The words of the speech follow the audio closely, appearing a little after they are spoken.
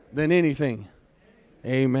than anything.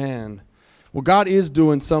 Amen. Well, God is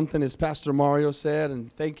doing something, as Pastor Mario said,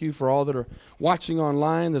 and thank you for all that are watching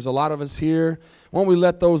online. There's a lot of us here. Why don't we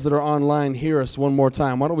let those that are online hear us one more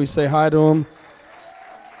time? Why don't we say hi to them?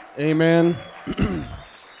 Amen.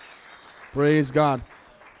 Praise God.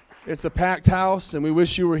 It's a packed house, and we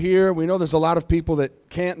wish you were here. We know there's a lot of people that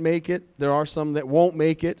can't make it. There are some that won't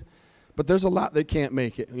make it, but there's a lot that can't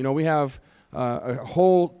make it. You know, we have a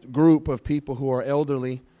whole group of people who are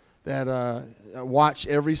elderly that watch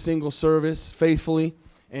every single service faithfully,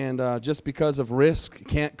 and just because of risk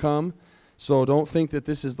can't come. So don't think that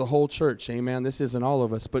this is the whole church. Amen. This isn't all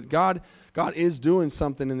of us, but God is doing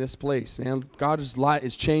something in this place, man. God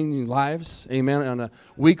is changing lives, amen, on a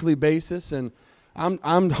weekly basis, and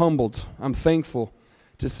I'm humbled. I'm thankful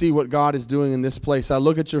to see what God is doing in this place. I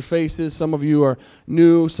look at your faces. Some of you are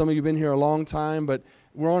new. Some of you have been here a long time, but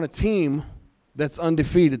we're on a team that's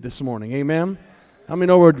undefeated this morning. Amen. How many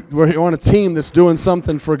know we're on a team that's doing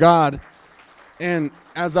something for God? And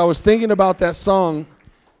as I was thinking about that song,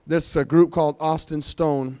 this group called Austin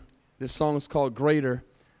Stone, this song is called Greater.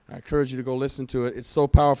 I encourage you to go listen to it. It's so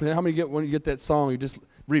powerful. How many when you get that song, you just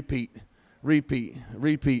repeat.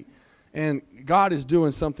 And God is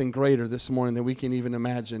doing something greater this morning than we can even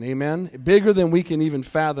imagine. Amen? Bigger than we can even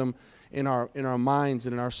fathom in our minds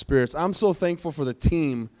and in our spirits. I'm so thankful for the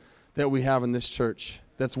team that we have in this church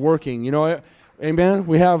that's working. You know, amen?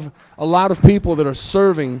 We have a lot of people that are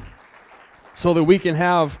serving so that we can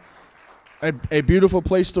have a beautiful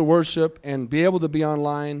place to worship and be able to be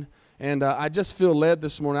online. And I just feel led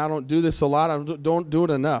this morning. I don't do this a lot. I don't do it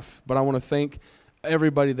enough. But I want to thank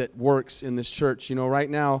everybody that works in this church. You know, right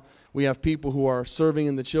now we have people who are serving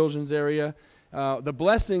in the children's area. The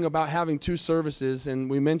blessing about having two services, and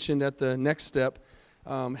we mentioned at the next step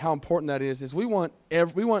how important that is we want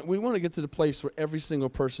to get to the place where every single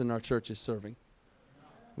person in our church is serving.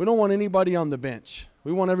 We don't want anybody on the bench.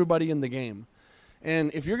 We want everybody in the game.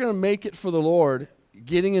 And if you're going to make it for the Lord,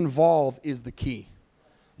 getting involved is the key.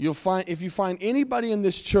 You'll find, if you find anybody in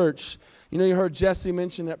this church, you know, you heard Jesse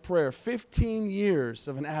mention that prayer, 15 years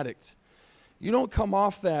of an addict. You don't come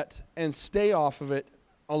off that and stay off of it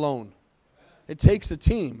alone. It takes a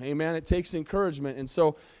team, amen? It takes encouragement. And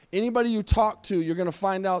so anybody you talk to, you're going to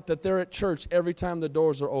find out that they're at church every time the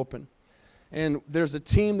doors are open. And there's a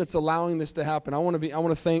team that's allowing this to happen. I want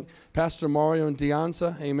to thank Pastor Mario and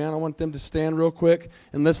Deonsa. Amen. I want them to stand real quick,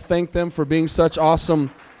 and let's thank them for being such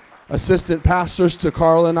awesome assistant pastors to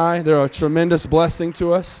Carl and I. They're a tremendous blessing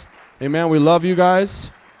to us. Amen. We love you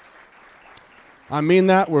guys. I mean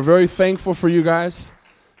that. We're very thankful for you guys.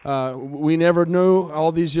 We never knew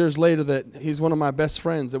all these years later that he's one of my best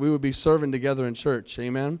friends, that we would be serving together in church.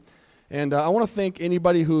 Amen. And I want to thank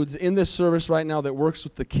anybody who's in this service right now that works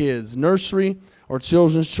with the kids, nursery or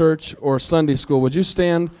children's church or Sunday school. Would you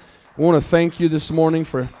stand? I want to thank you this morning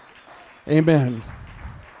for, amen.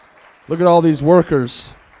 Look at all these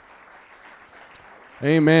workers.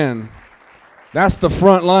 Amen. That's the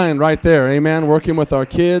front line right there, amen, working with our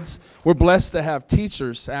kids. We're blessed to have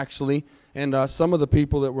teachers, actually, and some of the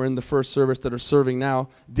people that were in the first service that are serving now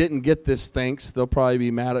didn't get this thanks. They'll probably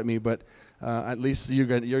be mad at me, but at least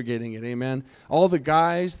you're getting it, amen. All the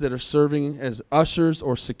guys that are serving as ushers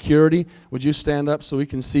or security, would you stand up so we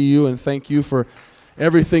can see you and thank you for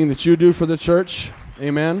everything that you do for the church,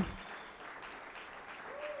 amen.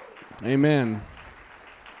 Amen.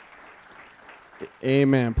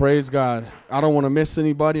 Amen. Praise God. I don't want to miss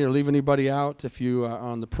anybody or leave anybody out. If you are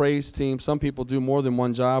on the praise team, some people do more than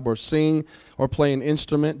one job or sing or play an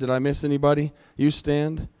instrument. Did I miss anybody? You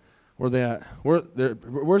stand. Where they at?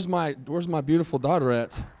 Where's my beautiful daughter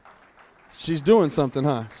at? She's doing something,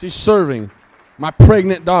 huh? She's serving. My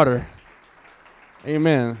pregnant daughter.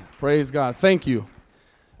 Amen. Praise God. Thank you.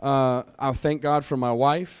 I thank God for my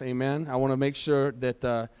wife. Amen. I want to make sure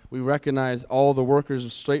that we recognize all the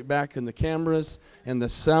workers straight back in the cameras and the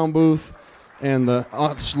sound booth and the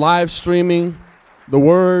live streaming, the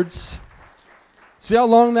words. See how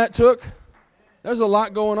long that took? There's a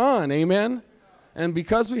lot going on. Amen. And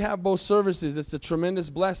because we have both services, it's a tremendous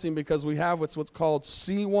blessing because we have what's called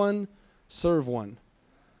see one, serve one.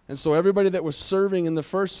 And so everybody that was serving in the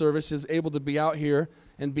first service is able to be out here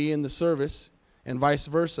and be in the service and vice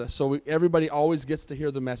versa. So everybody always gets to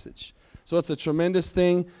hear the message. So it's a tremendous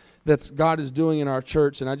thing that God is doing in our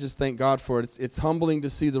church, and I just thank God for it. It's humbling to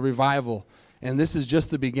see the revival, and this is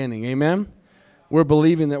just the beginning. Amen? We're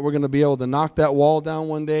believing that we're going to be able to knock that wall down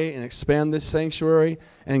one day and expand this sanctuary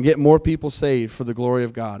and get more people saved for the glory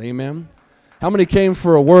of God. Amen? How many came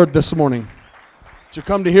for a word this morning? Did you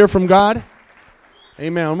come to hear from God?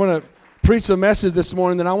 Amen. I'm going to preach a message this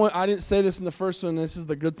morning that I didn't say this in the first one. This is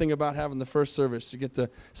the good thing about having the first service. You get to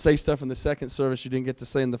say stuff in the second service you didn't get to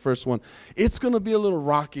say in the first one. It's going to be a little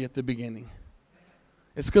rocky at the beginning.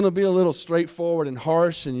 It's going to be a little straightforward and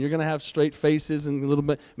harsh, and you're going to have straight faces and a little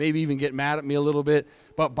bit, maybe even get mad at me a little bit.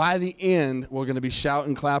 But by the end, we're going to be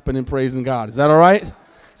shouting, clapping, and praising God. Is that all right?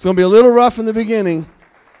 It's going to be a little rough in the beginning,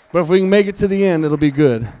 but if we can make it to the end, it'll be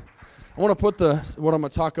good. I want to put what I'm going to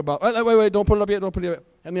talk about. Wait, don't put it up yet. Don't put it up yet.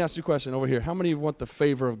 Let me ask you a question over here. How many of you want the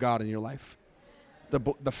favor of God in your life?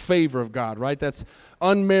 The favor of God, right? That's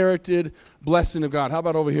unmerited blessing of God. How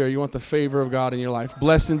about over here? You want the favor of God in your life?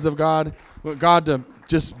 Blessings of God. Want God to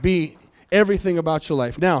just be everything about your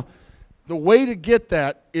life. Now, the way to get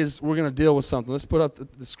that is we're going to deal with something. Let's put up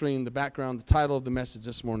the screen, the background, the title of the message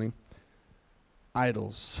this morning.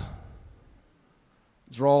 Idols.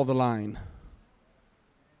 Draw the line.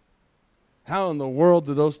 How in the world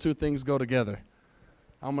do those two things go together?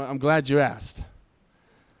 I'm glad you asked.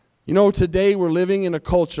 You know, today we're living in a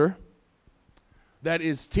culture that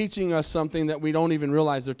is teaching us something that we don't even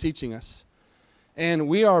realize they're teaching us. And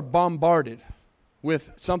we are bombarded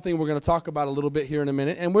with something we're going to talk about a little bit here in a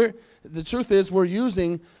minute. And the truth is we're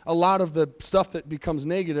using a lot of the stuff that becomes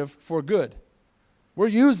negative for good. We're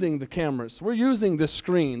using the cameras. We're using the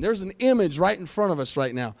screen. There's an image right in front of us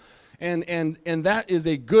right now. And that is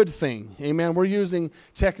a good thing. Amen. We're using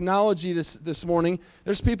technology this morning.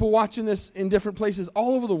 There's people watching this in different places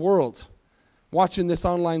all over the world, watching this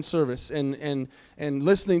online service and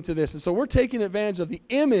listening to this. And so we're taking advantage of the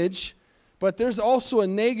image, but there's also a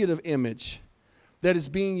negative image that is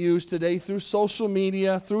being used today through social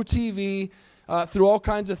media, through TV, through all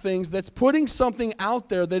kinds of things that's putting something out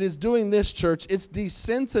there that is doing this, church. It's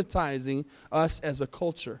desensitizing us as a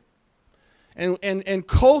culture. And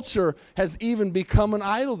culture has even become an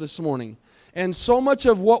idol this morning. And so much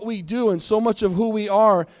of what we do and so much of who we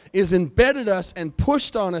are is embedded us and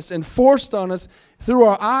pushed on us and forced on us through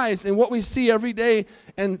our eyes and what we see every day.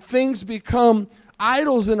 And things become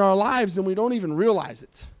idols in our lives and we don't even realize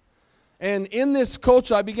it. And in this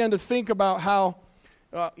culture, I began to think about how,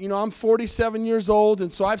 I'm 47 years old,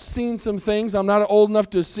 and so I've seen some things. I'm not old enough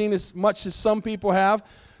to have seen as much as some people have.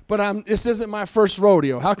 But this isn't my first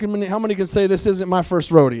rodeo. How many can say this isn't my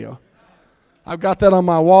first rodeo? I've got that on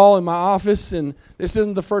my wall in my office, and this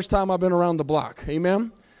isn't the first time I've been around the block.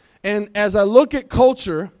 Amen? And as I look at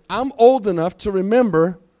culture, I'm old enough to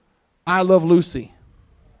remember I Love Lucy.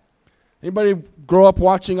 Anybody grow up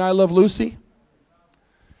watching I Love Lucy?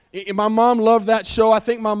 My mom loved that show. I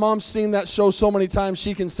think my mom's seen that show so many times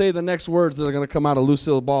she can say the next words that are going to come out of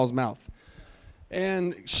Lucille Ball's mouth.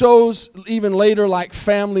 And shows even later like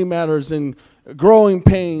Family Matters and Growing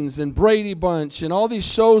Pains and Brady Bunch and all these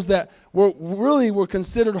shows that were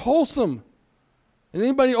considered wholesome. Is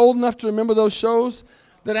anybody old enough to remember those shows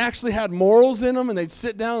that actually had morals in them, and they'd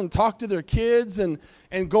sit down and talk to their kids and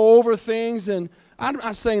go over things? And I'm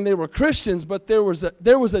not saying they were Christians, but there was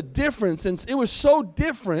a difference, and it was so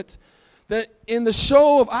different that in the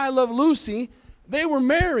show of I Love Lucy, they were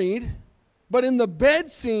married. But in the bed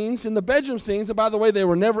scenes, in the bedroom scenes, and by the way, they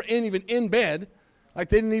were never even in bed. Like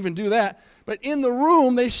they didn't even do that. But in the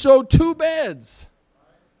room, they showed two beds.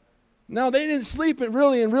 Now, they didn't sleep in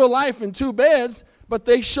real life in two beds, but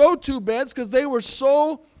they showed two beds because they were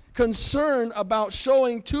so concerned about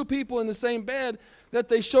showing two people in the same bed that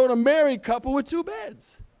they showed a married couple with two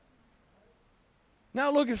beds.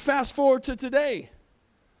 Now, fast forward to today.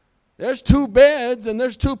 There's two beds, and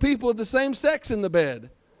there's two people of the same sex in the bed.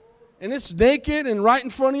 And it's naked and right in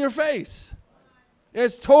front of your face.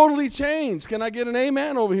 It's totally changed. Can I get an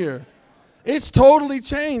amen over here? It's totally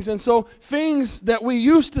changed. And so things that we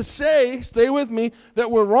used to say, stay with me, that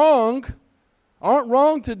were wrong, aren't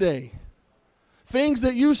wrong today. Things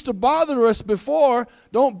that used to bother us before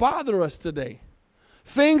don't bother us today.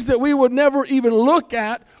 Things that we would never even look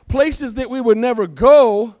at, places that we would never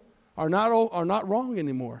go, are not wrong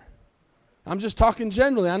anymore. I'm just talking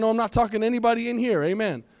generally. I know I'm not talking to anybody in here.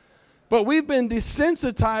 Amen. But we've been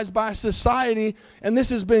desensitized by society, and this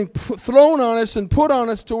has been thrown on us and put on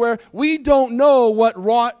us to where we don't know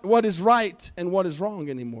what is right and what is wrong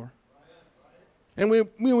anymore. And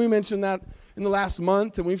we mentioned that in the last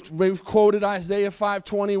month, and we've quoted Isaiah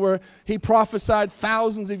 5:20, where he prophesied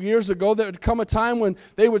thousands of years ago that would come a time when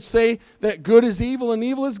they would say that good is evil and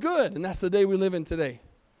evil is good, and that's the day we live in today.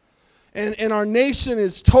 And our nation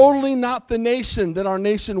is totally not the nation that our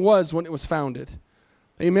nation was when it was founded.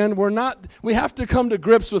 Amen. We have to come to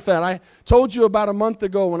grips with that. I told you about a month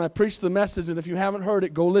ago when I preached the message, and if you haven't heard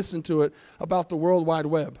it, go listen to it, about the World Wide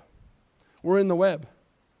Web. We're in the web.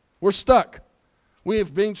 We're stuck. We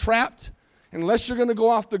have been trapped And unless you're going to go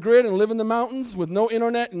off the grid and live in the mountains with no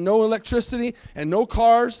internet and no electricity and no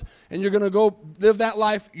cars, and you're going to go live that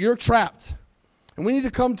life, you're trapped. And we need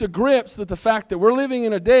to come to grips with the fact that we're living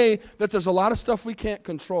in a day that there's a lot of stuff we can't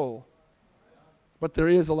control. But there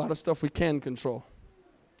is a lot of stuff we can control.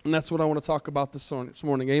 And that's what I want to talk about this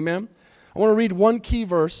morning. Amen? I want to read one key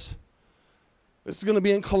verse. This is going to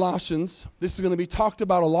be in Colossians. This is going to be talked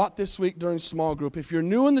about a lot this week during small group. If you're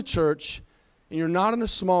new in the church and you're not in a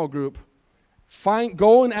small group,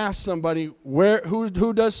 go and ask somebody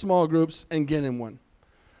who does small groups and get in one.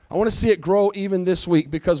 I want to see it grow even this week,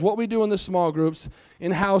 because what we do in the small groups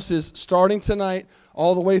in houses starting tonight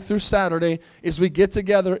all the way through Saturday is we get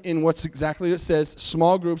together in what's exactly it says,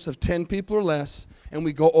 small groups of 10 people or less, and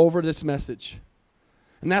we go over this message.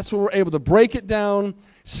 And that's where we're able to break it down,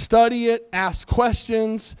 study it, ask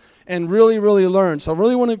questions, and really, really learn. So I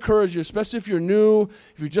really want to encourage you, especially if you're new,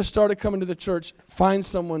 if you just started coming to the church, find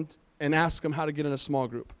someone and ask them how to get in a small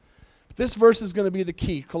group. But this verse is going to be the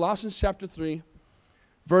key. Colossians chapter 3,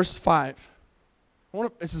 verse 5.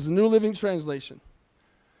 This is a New Living Translation.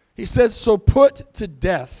 He says, so put to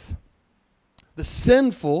death the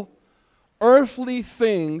sinful, earthly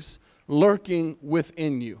things lurking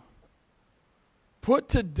within you. Put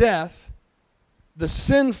to death the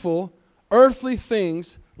sinful, earthly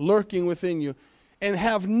things lurking within you, and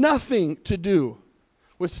have nothing to do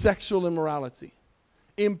with sexual immorality,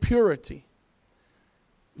 impurity,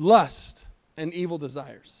 lust, and evil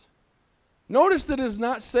desires. Notice that it does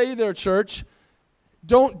not say there, church,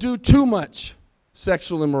 don't do too much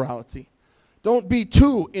sexual immorality. Don't be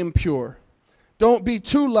too impure. Don't be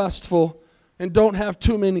too lustful, and don't have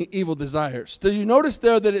too many evil desires. Do you notice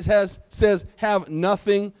there that it says have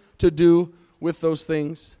nothing to do with those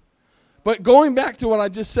things? But going back to what I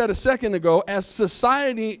just said a second ago, as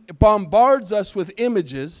society bombards us with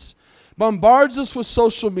images, bombards us with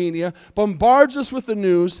social media, bombards us with the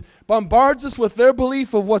news, bombards us with their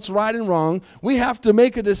belief of what's right and wrong, we have to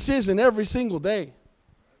make a decision every single day.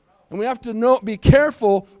 And we have to be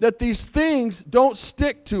careful that these things don't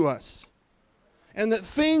stick to us. And that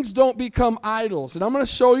things don't become idols. And I'm going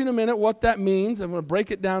to show you in a minute what that means. I'm going to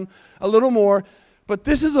break it down a little more. But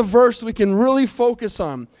this is a verse we can really focus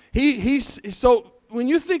on. So when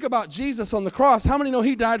you think about Jesus on the cross, how many know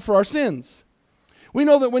he died for our sins? We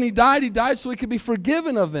know that when he died so we could be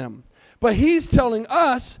forgiven of them. But he's telling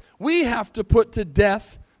us we have to put to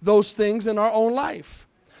death those things in our own life.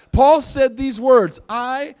 Paul said these words,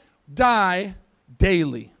 I die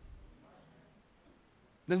daily.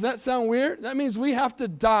 Does that sound weird? That means we have to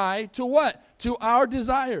die to what? To our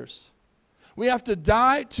desires. We have to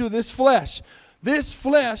die to this flesh. This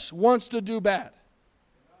flesh wants to do bad.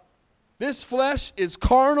 This flesh is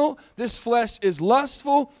carnal. This flesh is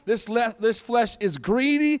lustful. This flesh is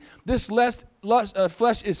greedy. This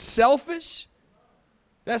flesh is selfish.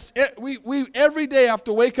 That's it. We every day have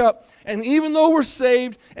to wake up, and even though we're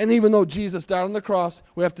saved, and even though Jesus died on the cross,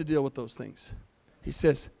 we have to deal with those things. He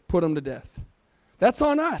says, put them to death. That's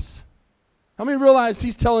on us. How many realize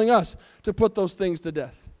he's telling us to put those things to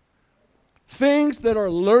death? Things that are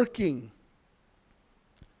lurking.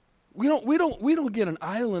 We don't get an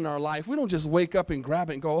idol in our life. We don't just wake up and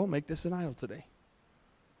grab it and go, oh, make this an idol today.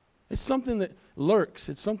 It's something that lurks.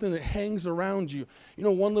 It's something that hangs around you. You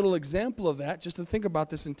know, one little example of that, just to think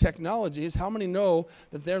about this in technology, is how many know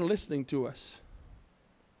that they're listening to us?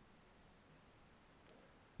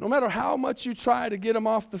 No matter how much you try to get them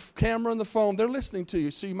off the camera and the phone, they're listening to you,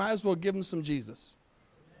 so you might as well give them some Jesus.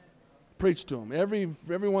 Preach to them. Every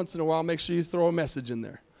once in a while, make sure you throw a message in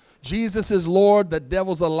there. Jesus is Lord, the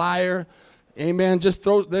devil's a liar. Amen.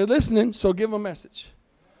 They're listening, so give them a message.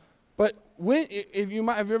 But have you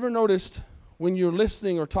ever noticed when you're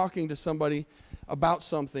listening or talking to somebody about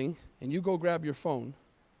something, and you go grab your phone,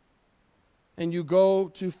 and you go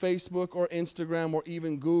to Facebook or Instagram or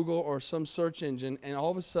even Google or some search engine, and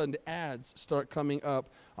all of a sudden ads start coming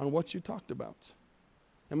up on what you talked about.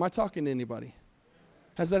 Am I talking to anybody?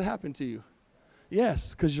 Has that happened to you?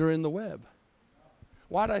 Yes, because you're in the web.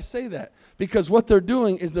 Why did I say that? Because what they're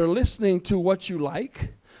doing is they're listening to what you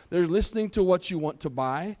like. They're listening to what you want to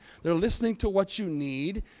buy. They're listening to what you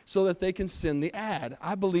need so that they can send the ad.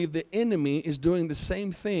 I believe the enemy is doing the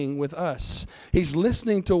same thing with us. He's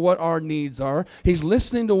listening to what our needs are. He's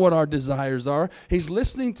listening to what our desires are. He's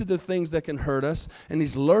listening to the things that can hurt us. And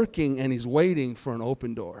he's lurking and he's waiting for an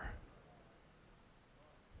open door.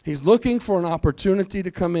 He's looking for an opportunity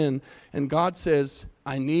to come in. And God says,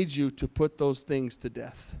 I need you to put those things to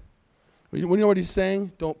death. You know what he's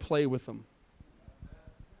saying? Don't play with them.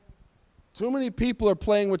 Too many people are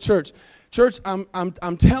playing with church. Church,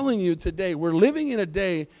 I'm telling you today, we're living in a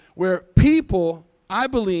day where people, I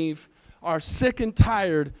believe, are sick and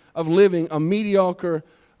tired of living a mediocre,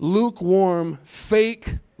 lukewarm,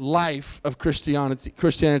 fake life of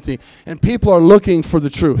Christianity. And people are looking for the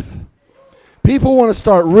truth. People want to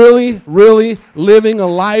start really, really living a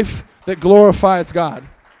life that glorifies God.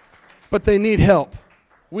 But they need help.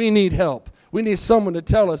 We need help. We need someone to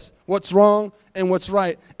tell us what's wrong and what's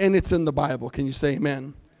right, and it's in the Bible. Can you say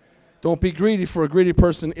amen? Don't be greedy, for a greedy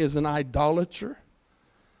person is an idolater,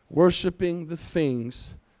 worshiping the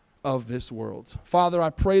things of this world. Father, I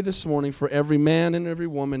pray this morning for every man and every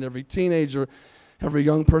woman, every teenager, every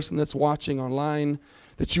young person that's watching online,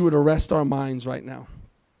 that you would arrest our minds right now.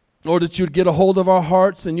 Lord, that you'd get a hold of our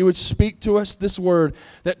hearts and you would speak to us this word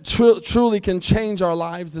that truly can change our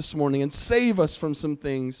lives this morning and save us from some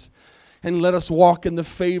things and let us walk in the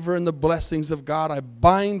favor and the blessings of God. I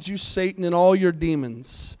bind you, Satan, and all your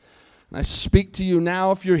demons. And I speak to you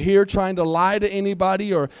now. If you're here trying to lie to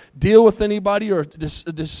anybody or deal with anybody or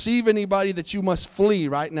deceive anybody, that you must flee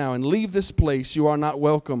right now and leave this place. You are not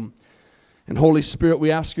welcome. And Holy Spirit,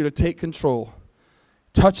 we ask you to take control.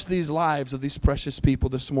 Touch these lives of these precious people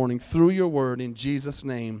this morning through your word. In Jesus'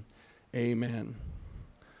 name, amen.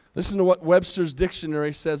 Listen to what Webster's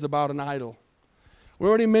Dictionary says about an idol. We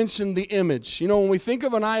already mentioned the image. You know, when we think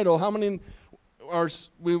of an idol, how many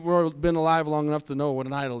we've been alive long enough to know what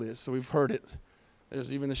an idol is? So we've heard it.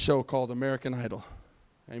 There's even a show called American Idol.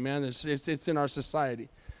 Amen. It's in our society.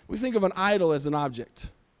 We think of an idol as an object.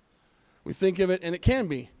 We think of it, and it can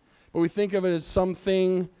be, but we think of it as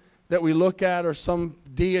something that we look at, or some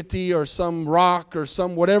deity, or some rock, or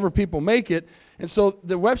some whatever people make it. And so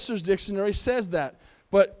the Webster's Dictionary says that.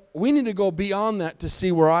 But we need to go beyond that to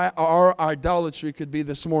see where our idolatry could be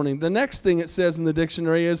this morning. The next thing it says in the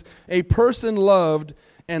dictionary is a person loved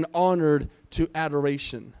and honored to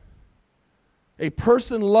adoration. A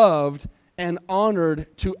person loved and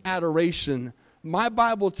honored to adoration. My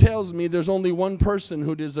Bible tells me there's only one person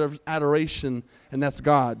who deserves adoration, and that's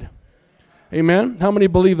God. Amen? How many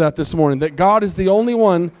believe that this morning? That God is the only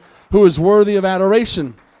one who is worthy of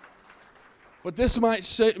adoration. But this might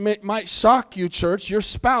shock you, church. Your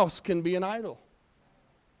spouse can be an idol.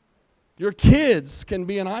 Your kids can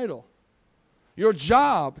be an idol. Your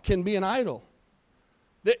job can be an idol.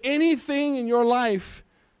 That anything in your life,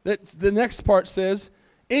 that the next part says,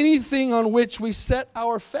 anything on which we set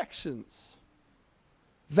our affections,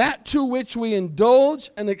 that to which we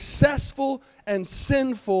indulge an excessful and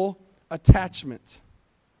sinful attachment.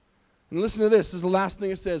 And listen to this. This is the last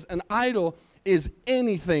thing it says. An idol is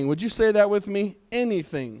anything. Would you say that with me?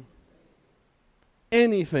 Anything.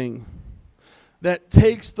 Anything that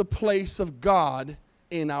takes the place of God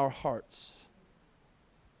in our hearts.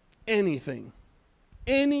 Anything.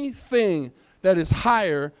 Anything that is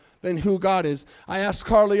higher than who God is. I asked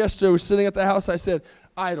Carla yesterday, we were sitting at the house, I said,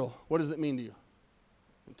 idol, what does it mean to you?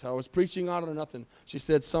 Until I was preaching on it or nothing. She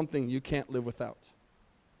said, something you can't live without.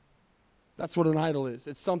 That's what an idol is.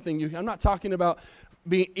 It's something I'm not talking about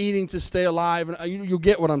eating to stay alive. And you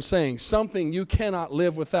get what I'm saying. Something you cannot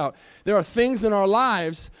live without. There are things in our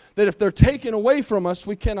lives that if they're taken away from us,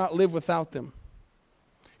 we cannot live without them.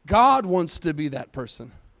 God wants to be that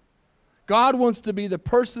person. God wants to be the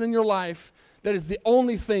person in your life that is the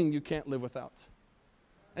only thing you can't live without.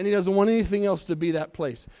 And he doesn't want anything else to be that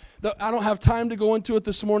place. I don't have time to go into it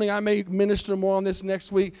this morning. I may minister more on this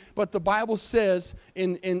next week. But the Bible says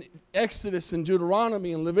in Exodus and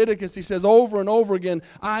Deuteronomy and Leviticus, he says over and over again,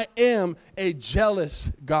 I am a jealous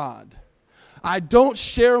God. I don't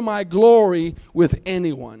share my glory with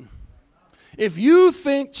anyone. If you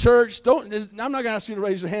think, church, I'm not going to ask you to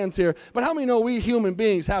raise your hands here, but how many know we human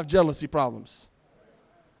beings have jealousy problems?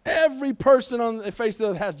 Every person on the face of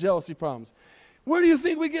the earth has jealousy problems. Where do you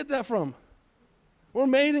think we get that from? We're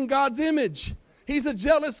made in God's image. He's a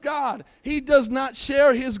jealous God. He does not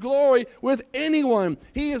share his glory with anyone.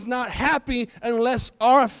 He is not happy unless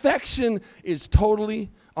our affection is totally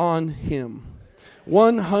on him.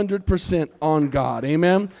 100% on God.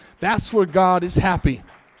 Amen? That's where God is happy.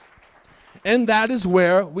 And that is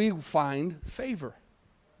where we find favor.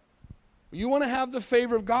 You want to have the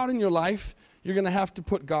favor of God in your life, you're going to have to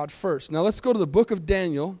put God first. Now let's go to the book of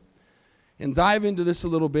Daniel and dive into this a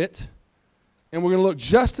little bit. And we're going to look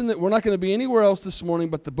just we're not going to be anywhere else this morning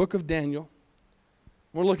but the book of Daniel.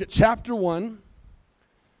 We're going to look at chapter 1.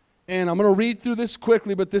 And I'm going to read through this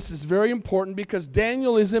quickly, but this is very important because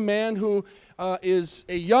Daniel is a man who is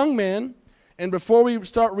a young man. And before we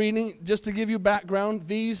start reading, just to give you background,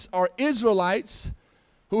 these are Israelites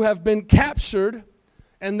who have been captured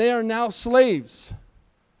and they are now slaves.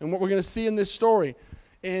 And what we're going to see in this story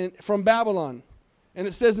from Babylon. And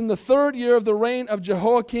it says, in the 3rd year of the reign of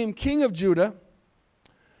Jehoiakim, king of Judah,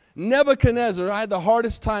 Nebuchadnezzar, I had the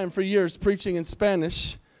hardest time for years preaching in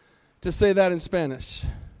Spanish to say that in Spanish.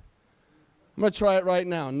 I'm going to try it right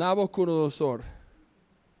now. Nabucodonosor.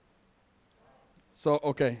 So,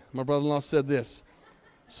 okay, my brother-in-law said this.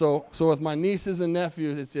 So with my nieces and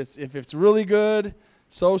nephews, it's if it's really good,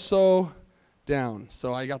 so down.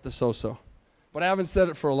 So I got the so. But I haven't said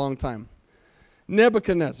it for a long time.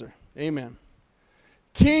 Nebuchadnezzar, amen,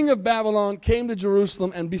 king of Babylon, came to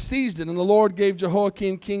Jerusalem and besieged it. And the Lord gave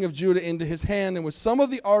Jehoiakim, king of Judah, into his hand. And with some of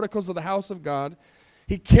the articles of the house of God,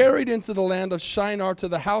 he carried into the land of Shinar to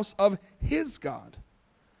the house of his God.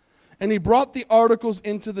 And he brought the articles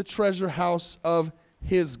into the treasure house of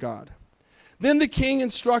his God. Then the king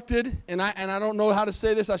instructed, and I don't know how to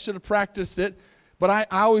say this, I should have practiced it, but I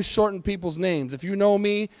always shorten people's names. If you know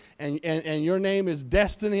me and your name is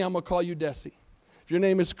Destiny, I'm going to call you Desi. If your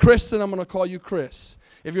name is Kristen, I'm going to call you Chris.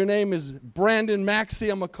 If your name is Brandon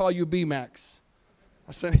Maxey, I'm going to call you B-Max.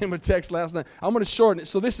 I sent him a text last night. I'm going to shorten it,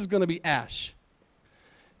 so this is going to be Ash.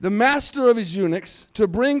 The master of his eunuchs, to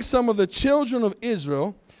bring some of the children of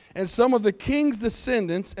Israel and some of the king's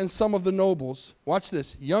descendants and some of the nobles, watch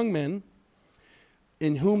this, young men,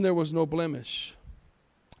 in whom there was no blemish,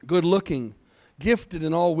 good-looking, gifted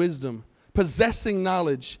in all wisdom, possessing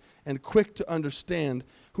knowledge, and quick to understand,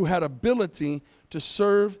 who had ability to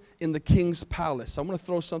serve in the king's palace. I'm going to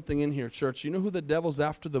throw something in here, church. You know who the devil's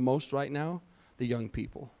after the most right now? The young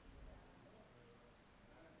people.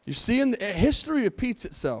 You see, history repeats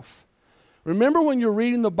itself. Remember when you're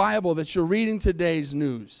reading the Bible that you're reading today's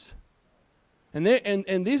news. And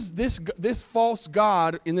this false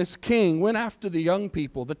god and this king went after the young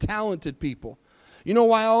people, the talented people. You know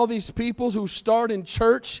why all these people who start in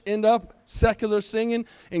church end up secular singing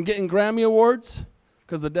and getting Grammy Awards?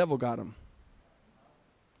 Because the devil got them.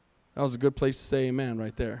 That was a good place to say amen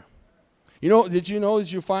right there. Did you know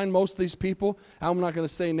that you find most of these people, I'm not going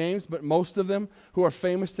to say names, but most of them who are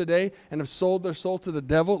famous today and have sold their soul to the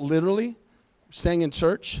devil, literally, sang in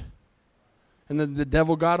church, and then the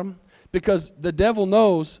devil got them? Because the devil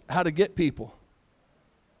knows how to get people.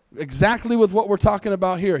 Exactly with what we're talking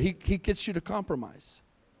about here. He gets you to compromise.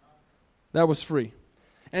 That was free.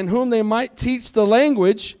 And whom they might teach the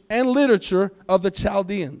language and literature of the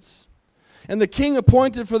Chaldeans. And the king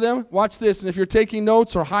appointed for them, watch this, and if you're taking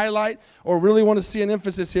notes or highlight or really want to see an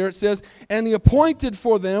emphasis here, it says, and he appointed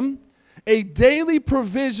for them a daily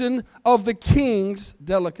provision of the king's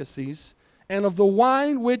delicacies and of the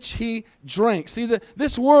wine which he drank. See,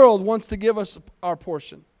 this world wants to give us our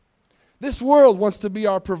portion. This world wants to be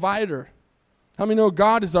our provider. How many know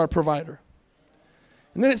God is our provider?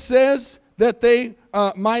 And then it says that they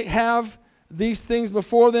might have these things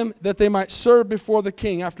before them, that they might serve before the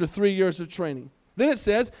king after 3 years of training. Then it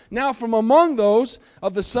says, now from among those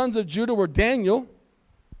of the sons of Judah were Daniel,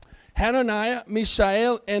 Hananiah,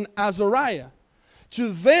 Mishael, and Azariah. To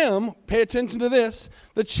them, pay attention to this,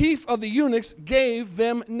 the chief of the eunuchs gave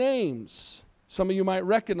them names. Some of you might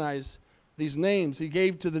recognize these names. He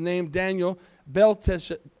gave to the name Daniel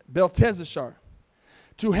Belteshazzar.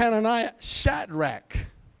 To Hananiah, Shadrach.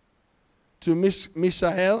 To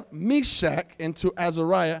Mishael, Meshach. And to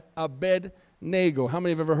Azariah, Abednego. How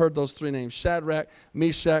many have ever heard those three names? Shadrach,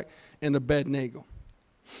 Meshach, and Abednego.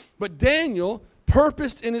 But Daniel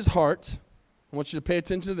purposed in his heart, I want you to pay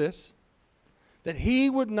attention to this, that he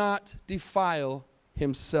would not defile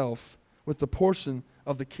himself with the portion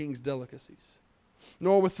of the king's delicacies,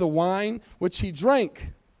 nor with the wine which he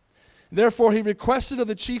drank. Therefore he requested of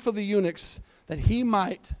the chief of the eunuchs that he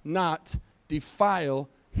might not defile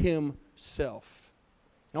himself.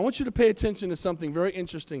 Now I want you to pay attention to something very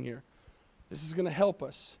interesting here. This is going to help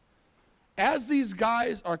us. As these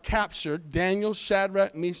guys are captured, Daniel,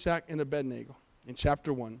 Shadrach, Meshach, and Abednego, in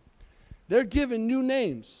chapter 1, they're given new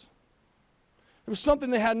names. It was something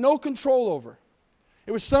they had no control over.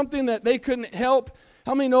 It was something that they couldn't help.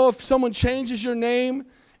 How many know if someone changes your name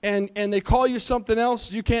and they call you something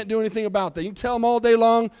else, you can't do anything about that? You can tell them all day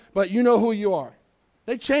long, but you know who you are.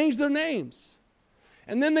 They changed their names.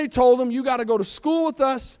 And then they told them, you got to go to school with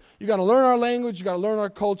us. You got to learn our language. You got to learn our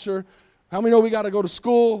culture. How many know we got to go to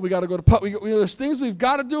school? We got to go to there's things we've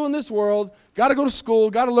got to do in this world. Got to go to school.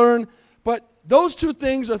 Got to learn. But those two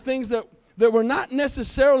things are things that were not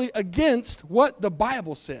necessarily against what the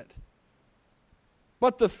Bible said.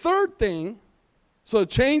 But the third thing, so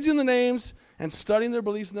changing the names and studying their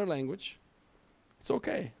beliefs and their language, it's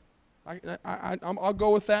okay. I'll go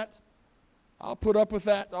with that. I'll put up with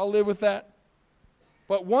that. I'll live with that.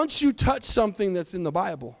 But once you touch something that's in the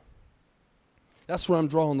Bible, that's where I'm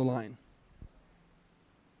drawing the line.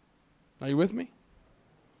 Are you with me?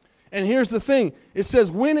 And here's the thing. It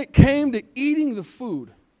says, when it came to eating the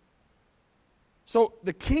food. So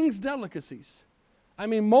the king's delicacies. I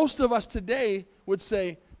mean, most of us today would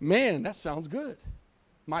say, man, that sounds good.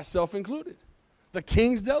 Myself included. The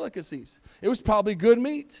king's delicacies. It was probably good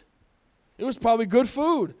meat. It was probably good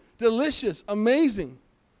food. Delicious, amazing.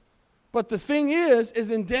 But the thing is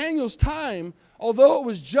in Daniel's time, although it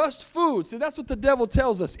was just food, see, that's what the devil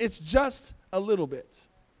tells us. It's just a little bit.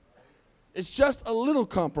 It's just a little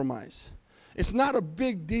compromise. It's not a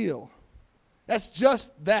big deal. That's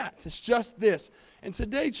just that. It's just this. And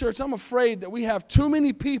today, church, I'm afraid that we have too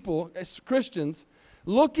many people as Christians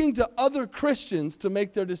looking to other Christians to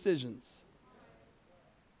make their decisions.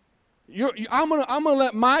 I'm gonna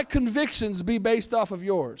let my convictions be based off of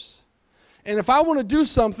yours. And if I want to do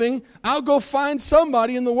something, I'll go find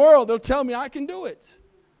somebody in the world that'll tell me I can do it.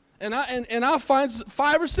 And I'll find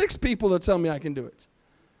 5 or 6 people that'll tell me I can do it.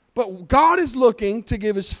 But God is looking to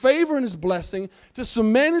give His favor and His blessing to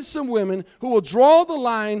some men and some women who will draw the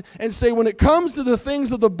line and say, when it comes to the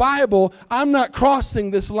things of the Bible, I'm not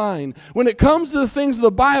crossing this line. When it comes to the things of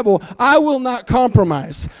the Bible, I will not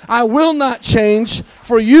compromise. I will not change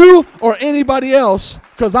for you or anybody else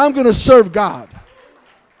because I'm going to serve God.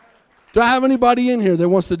 Do I have anybody in here that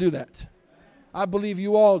wants to do that? I believe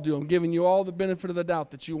you all do. I'm giving you all the benefit of the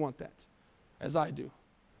doubt that you want that, as I do.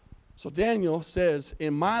 So Daniel says,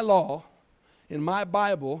 in my law, in my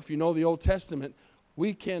Bible, if you know the Old Testament,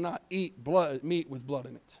 we cannot eat meat with blood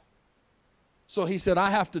in it. So he said, I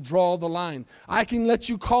have to draw the line. I can let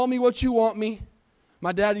you call me what you want me.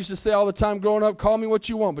 My dad used to say all the time growing up, call me what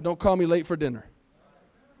you want, but don't call me late for dinner.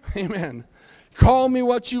 Amen. Call me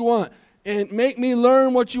what you want. And make me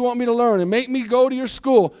learn what you want me to learn. And make me go to your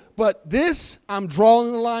school. But this, I'm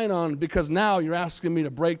drawing the line on because now you're asking me to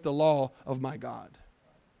break the law of my God.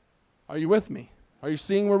 Are you with me? Are you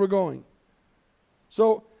seeing where we're going?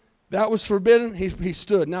 So that was forbidden. He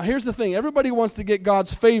stood. Now here's the thing. Everybody wants to get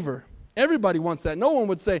God's favor. Everybody wants that. No one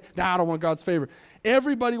would say, I don't want God's favor.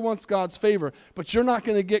 Everybody wants God's favor. But you're not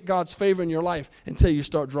going to get God's favor in your life until you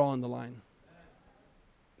start drawing the line.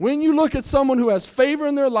 When you look at someone who has favor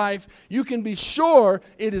in their life, you can be sure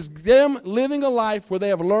it is them living a life where they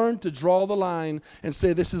have learned to draw the line and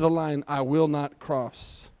say, this is a line I will not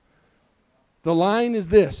cross. The line is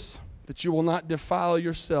this, that you will not defile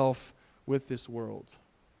yourself with this world.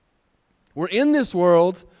 We're in this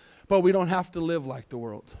world, but we don't have to live like the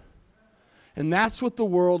world. And that's what the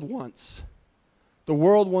world wants. The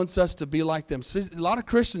world wants us to be like them. See, a lot of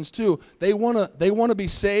Christians, too, they want to be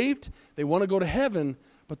saved, they want to go to heaven,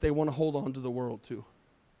 but they want to hold on to the world too.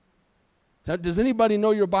 Now, does anybody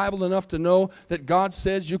know your Bible enough to know that God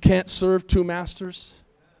says you can't serve 2 masters?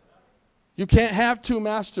 You can't have 2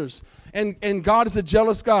 masters. And God is a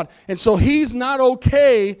jealous God. And so He's not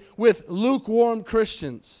okay with lukewarm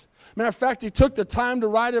Christians. Matter of fact, He took the time to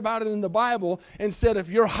write about it in the Bible and said, if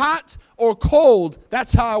you're hot or cold,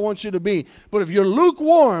 that's how I want you to be. But if you're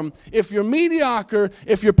lukewarm, if you're mediocre,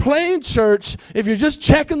 if you're playing church, if you're just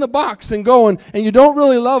checking the box and going, and you don't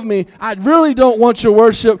really love me, I really don't want your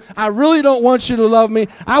worship. I really don't want you to love me.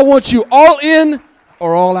 I want you all in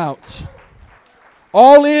or all out.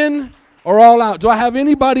 All in or all out. Do I have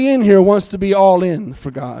anybody in here who wants to be all in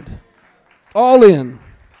for God? All in.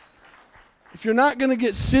 If you're not going to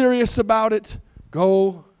get serious about it,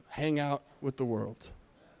 go hang out with the world.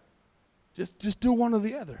 Just do one or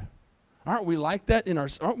the other. Aren't we like that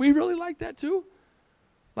aren't we really like that too?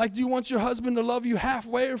 Like, do you want your husband to love you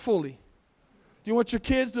halfway or fully? Do you want your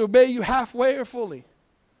kids to obey you halfway or fully?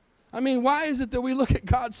 I mean, why is it that we look at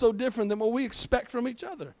God so different than what we expect from each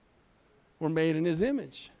other? We're made in His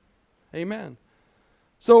image. Amen.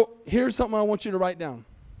 So here's something I want you to write down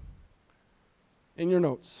in your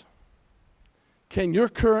notes. Can your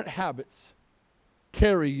current habits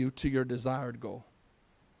carry you to your desired goal?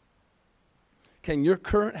 Can your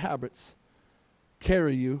current habits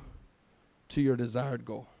carry you to your desired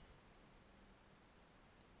goal?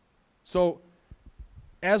 So,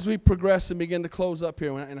 as we progress and begin to close up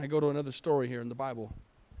here, and I go to another story here in the Bible,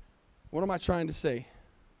 what am I trying to say?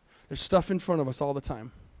 There's stuff in front of us all the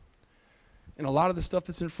time. And a lot of the stuff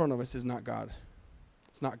that's in front of us is not God.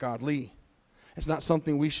 It's not godly. It's not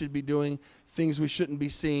something we should be doing, things we shouldn't be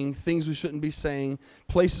seeing, things we shouldn't be saying,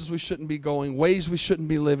 places we shouldn't be going, ways we shouldn't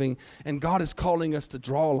be living. And God is calling us to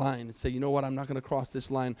draw a line and say, you know what, I'm not going to cross this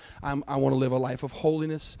line. I want to live a life of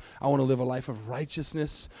holiness. I want to live a life of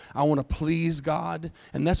righteousness. I want to please God.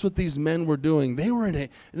 And that's what these men were doing. They were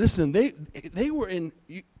they were in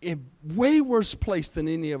a way worse place than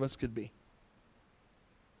any of us could be.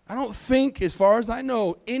 I don't think, as far as I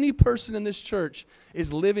know, any person in this church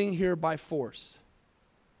is living here by force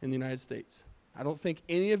in the United States. I don't think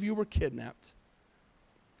any of you were kidnapped.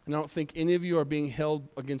 And I don't think any of you are being held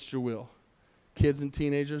against your will Kids and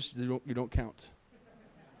teenagers, you don't count.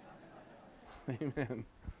 Amen.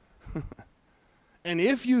 And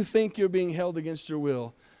if you think you're being held against your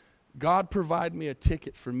will, God provide me a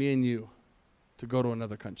ticket for me and you to go to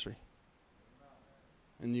another country.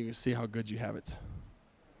 And you can see how good you have it.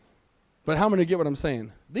 But how many get what I'm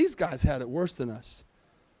saying? These guys had it worse than us.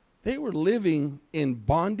 They were living in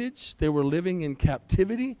bondage. They were living in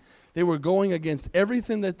captivity. They were going against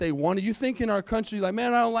everything that they wanted. You think in our country, like,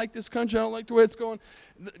 man, I don't like this country. I don't like the way it's going.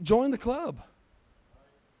 Join the club.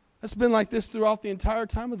 That's been like this throughout the entire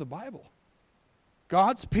time of the Bible.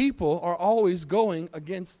 God's people are always going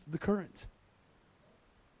against the current.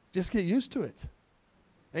 Just get used to it.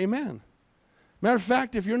 Amen. Matter of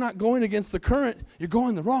fact, if you're not going against the current, you're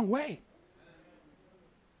going the wrong way.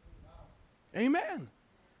 Amen.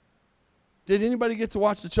 Did anybody get to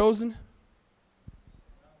watch The Chosen?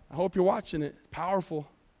 I hope you're watching it. It's powerful.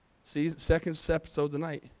 Second episode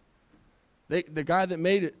tonight. The guy that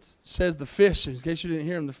made it says the fish, in case you didn't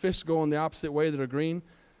hear him, the fish go in the opposite way that are green.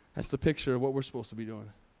 That's the picture of what we're supposed to be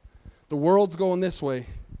doing. The world's going this way,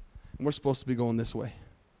 and we're supposed to be going this way.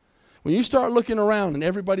 When you start looking around and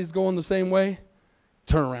everybody's going the same way,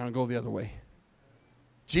 turn around and go the other way.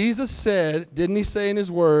 Jesus said, didn't he say in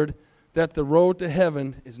his word, that the road to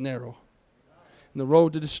heaven is narrow, and the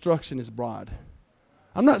road to destruction is broad.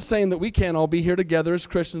 I'm not saying that we can't all be here together as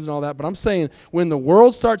Christians and all that, but I'm saying when the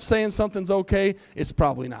world starts saying something's okay, it's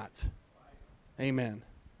probably not. Amen.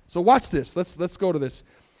 So watch this. Let's go to this.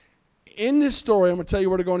 In this story, I'm going to tell you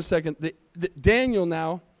where to go in a second. Daniel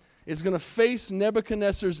now is going to face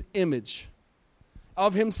Nebuchadnezzar's image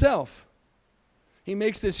of himself. He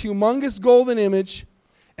makes this humongous golden image,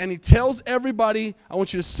 and he tells everybody, I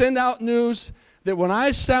want you to send out news that when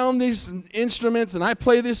I sound these instruments and I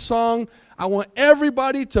play this song, I want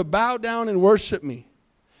everybody to bow down and worship me.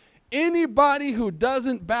 Anybody who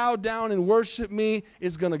doesn't bow down and worship me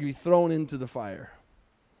is going to be thrown into the fire.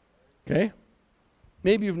 Okay?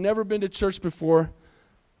 Maybe you've never been to church before.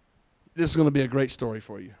 This is going to be a great story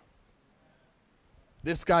for you.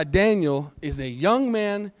 This guy, Daniel, is a young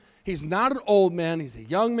man. He's not an old man. He's a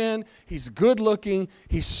young man. He's good looking.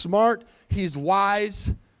 He's smart. He's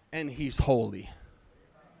wise. And he's holy.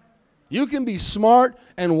 You can be smart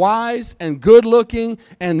and wise and good looking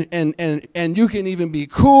and you can even be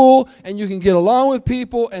cool and you can get along with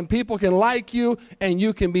people and people can like you and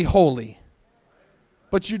you can be holy.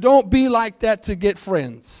 But you don't be like that to get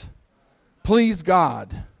friends. Please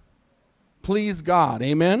God. Please God.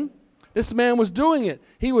 Amen? This man was doing it.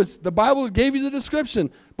 The Bible gave you the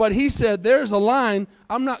description, but he said, there's a line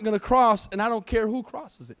I'm not going to cross, and I don't care who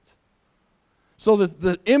crosses it. So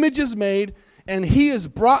the image is made, and he is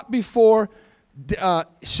brought before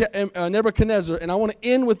Nebuchadnezzar, and I want to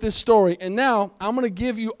end with this story. And now I'm going to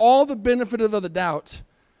give you all the benefit of the doubt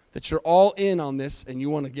that you're all in on this, and you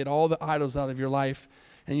want to get all the idols out of your life,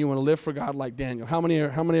 and you want to live for God like Daniel. How many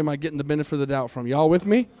am I getting the benefit of the doubt from? Y'all with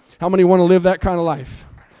me? How many want to live that kind of life?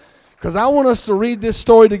 Because I want us to read this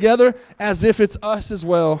story together as if it's us as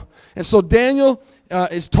well. And so Daniel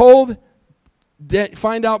is told,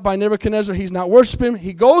 find out by Nebuchadnezzar he's not worshiping.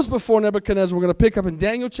 He goes before Nebuchadnezzar. We're going to pick up in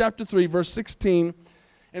Daniel chapter 3, verse 16.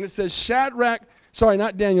 And it says, Shadrach,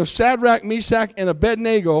 Meshach, and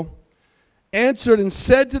Abednego answered and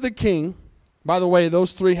said to the king, by the way,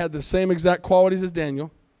 those three had the same exact qualities as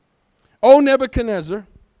Daniel. O Nebuchadnezzar,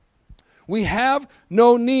 we have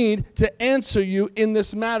no need to answer you in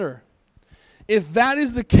this matter. If that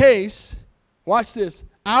is the case, watch this,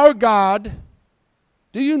 our God,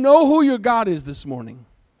 do you know who your God is this morning?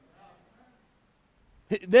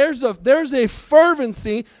 There's a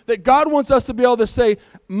fervency that God wants us to be able to say,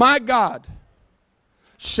 my God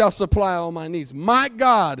shall supply all my needs. My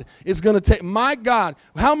God is going to take, my God.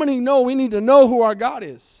 How many know we need to know who our God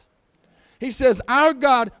is? He says, our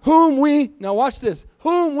God whom we, now watch this,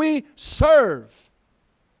 whom we serve.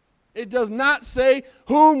 It does not say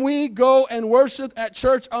whom we go and worship at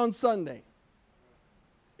church on Sunday.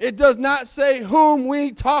 It does not say whom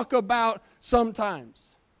we talk about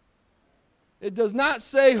sometimes. It does not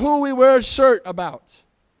say who we wear a shirt about.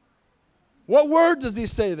 What word does he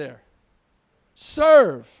say there?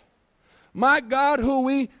 Serve. My God who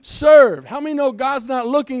we serve. How many know God's not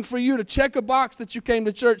looking for you to check a box that you came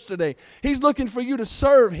to church today? He's looking for you to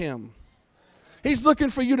serve him. He's looking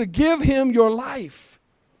for you to give him your life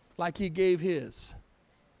like he gave his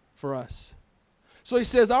for us. So he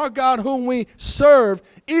says, our God whom we serve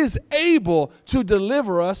is able to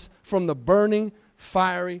deliver us from the burning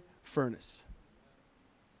fiery furnace.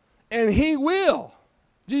 And he will.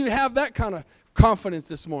 Do you have that kind of confidence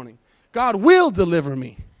this morning? God will deliver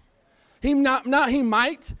me. He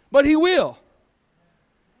might, but he will.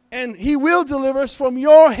 And he will deliver us from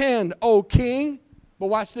your hand, O king. But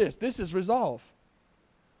watch this. This is resolve.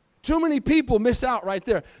 Too many people miss out right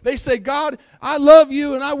there. They say, God, I love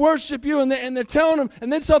you and I worship you. And they're telling him,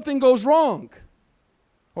 and then something goes wrong.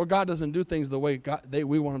 Or God doesn't do things the way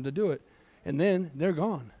we want him to do it. And then they're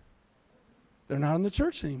gone. They're not in the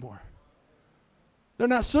church anymore. They're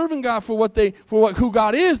not serving God for who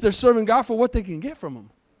God is. They're serving God for what they can get from him.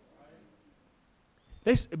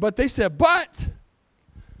 But they said, but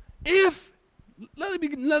if, let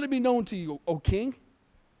it be known to you, O king,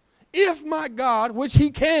 if my God, which he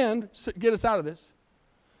can get us out of this,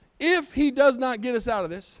 if he does not get us out of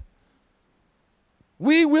this,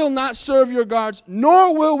 we will not serve your gods,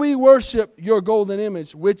 nor will we worship your golden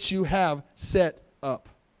image, which you have set up.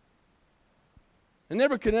 And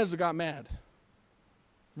Nebuchadnezzar got mad,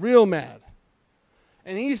 real mad.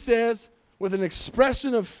 And he says, with an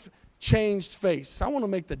expression of changed face, I want to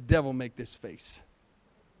make the devil make this face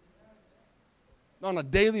on a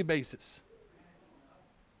daily basis.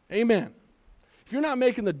 Amen. If you're not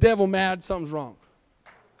making the devil mad, something's wrong.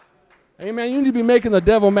 Amen. You need to be making the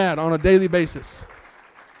devil mad on a daily basis.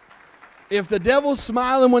 If the devil's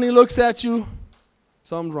smiling when he looks at you,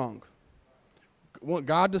 something's wrong. I want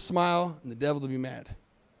God to smile and the devil to be mad.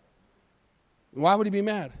 Why would he be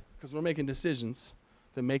mad? Because we're making decisions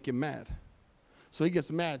that make him mad. So he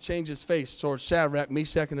gets mad, changed his face towards Shadrach,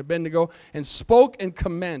 Meshach, and Abednego, and spoke and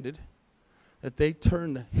commanded that they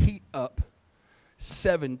turn the heat up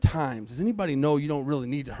 7 times. Does anybody know you don't really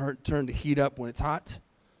need to turn the heat up when it's hot?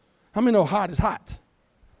 How many know hot is hot?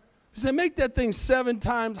 He said, make that thing 7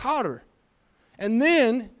 times hotter. And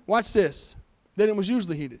then, watch this, then it was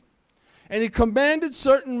usually heated. And he commanded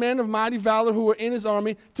certain men of mighty valor who were in his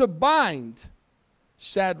army to bind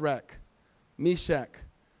Shadrach, Meshach,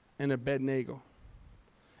 and Abednego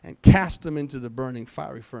and cast them into the burning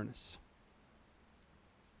fiery furnace.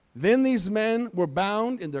 Then these men were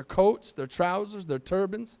bound in their coats, their trousers, their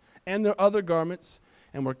turbans, and their other garments,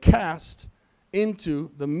 and were cast into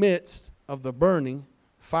the midst of the burning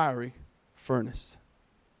fiery furnace.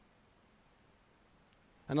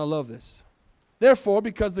 And I love this. Therefore,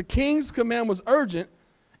 because the king's command was urgent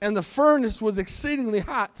and the furnace was exceedingly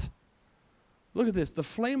hot, look at this, the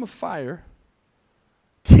flame of fire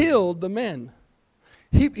killed the men.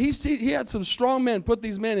 He had some strong men put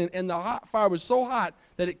these men in, and the hot fire was so hot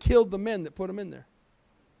that it killed the men that put them in there.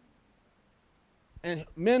 And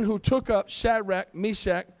men who took up Shadrach,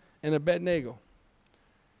 Meshach, and Abednego.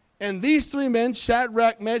 And these 3 men,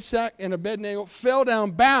 Shadrach, Meshach, and Abednego, fell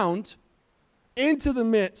down bound into the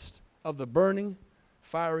midst of the burning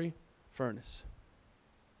fiery furnace.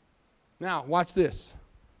 Now, watch this.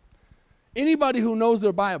 Anybody who knows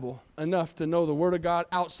their Bible enough to know the Word of God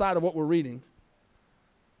outside of what we're reading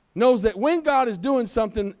knows that when God is doing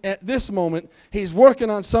something at this moment, he's working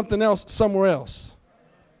on something else somewhere else.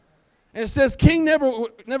 And it says King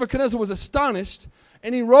Nebuchadnezzar was astonished,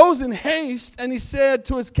 and he rose in haste, and he said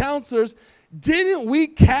to his counselors, didn't we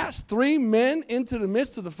cast 3 men into the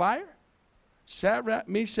midst of the fire? Shadrach,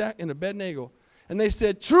 Meshach, and Abednego. And they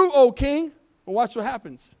said, true, O king. Well, watch what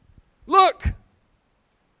happens. Look,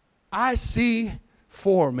 I see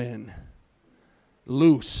 4 men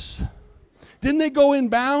loose. Didn't they go in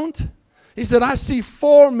bound? He said, I see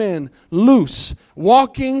 4 men loose,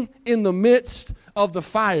 walking in the midst of the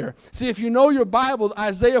fire. See, if you know your Bible,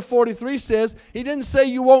 Isaiah 43 says, he didn't say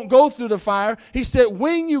you won't go through the fire. He said,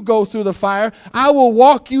 when you go through the fire, I will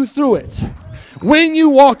walk you through it. When you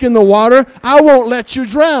walk in the water, I won't let you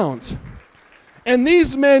drown. And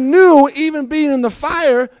these men knew, even being in the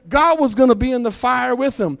fire, God was going to be in the fire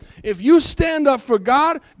with them. If you stand up for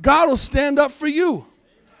God, God will stand up for you.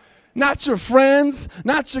 Not your friends,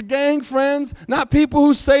 not your gang friends, not people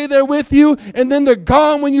who say they're with you and then they're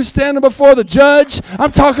gone when you stand before the judge. I'm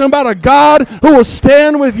talking about a God who will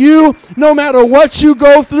stand with you no matter what you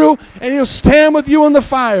go through, and he'll stand with you in the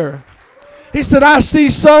fire. He said, I see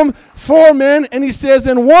some 4 men, and he says,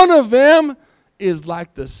 and one of them is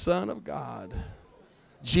like the Son of God.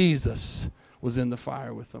 Jesus was in the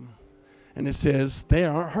fire with them. And it says, they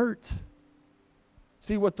aren't hurt.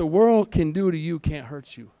 See, what the world can do to you can't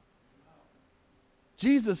hurt you.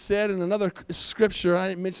 Jesus said in another scripture, I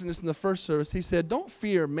didn't mention this in the first service, he said, don't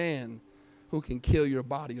fear man who can kill your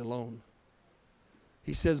body alone.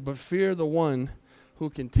 He says, but fear the one who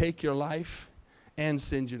can take your life and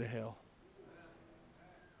send you to hell.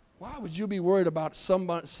 Why would you be worried about some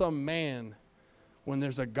man when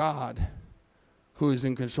there's a God who is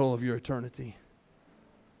in control of your eternity?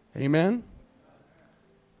 Amen?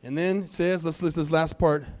 And then it says, let's list this last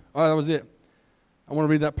part. Oh, that was it. I want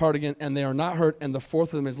to read that part again. And they are not hurt, and the 4th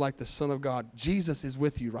of them is like the Son of God. Jesus is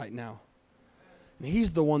with you right now. And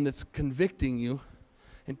He's the one that's convicting you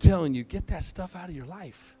and telling you, get that stuff out of your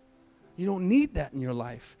life. You don't need that in your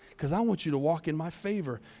life, because I want you to walk in my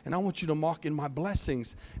favor, and I want you to walk in my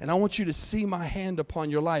blessings, and I want you to see my hand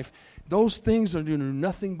upon your life. Those things are doing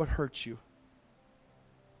nothing but hurt you.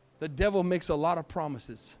 The devil makes a lot of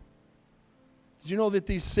promises. Did you know that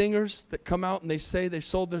these singers that come out and they say they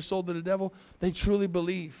sold their soul to the devil, they truly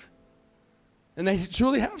believe. And they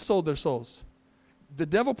truly have sold their souls. The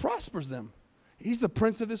devil prospers them. He's the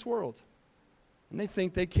prince of this world. And they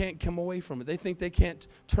think they can't come away from it. They think they can't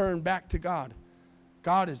turn back to God.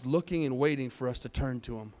 God is looking and waiting for us to turn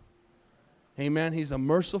to Him. Amen. He's a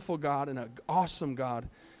merciful God and an awesome God.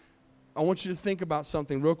 I want you to think about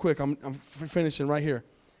something real quick. I'm finishing right here.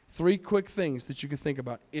 3 quick things that you can think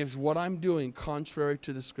about. Is what I'm doing contrary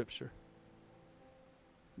to the Scripture?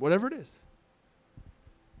 Whatever it is.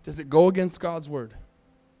 Does it go against God's Word?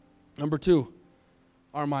 Number 2,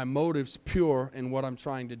 are my motives pure in what I'm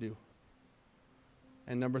trying to do?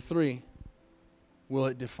 And number 3, will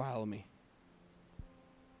it defile me?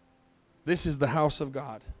 This is the house of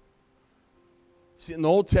God. See, in the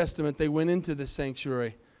Old Testament, they went into the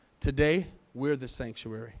sanctuary. Today, we're the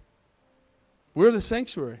sanctuary. We're the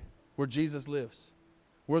sanctuary where Jesus lives.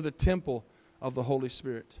 We're the temple of the Holy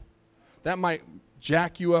Spirit. That might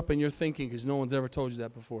jack you up in your thinking, because no one's ever told you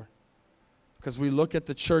that before. Because we look at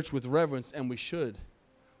the church with reverence, and we should,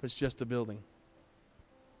 but it's just a building.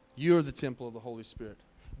 You're the temple of the Holy Spirit.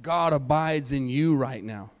 God abides in you right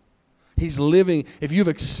now. He's living. If you've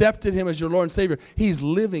accepted Him as your Lord and Savior, He's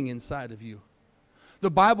living inside of you.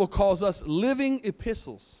 The Bible calls us living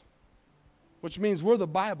epistles, which means we're the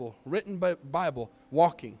Bible, written by Bible,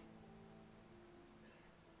 walking.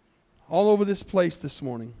 All over this place this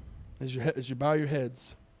morning, as you bow your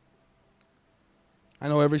heads, I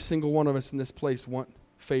know every single one of us in this place want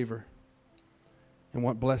favor and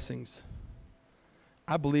want blessings.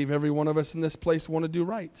 I believe every one of us in this place want to do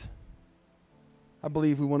right. I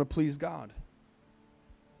believe we want to please God.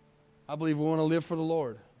 I believe we want to live for the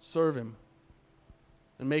Lord, serve Him,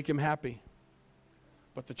 and make Him happy.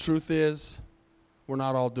 But the truth is, we're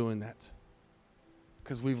not all doing that,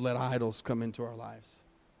 because we've let idols come into our lives.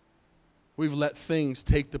 We've let things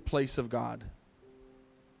take the place of God.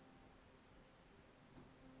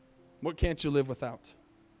 What can't you live without?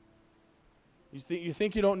 You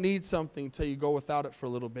think you don't need something until you go without it for a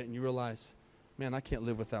little bit and you realize, man, I can't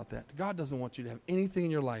live without that. God doesn't want you to have anything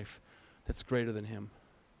in your life that's greater than Him.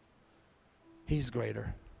 He's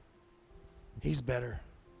greater. He's better.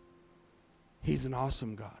 He's an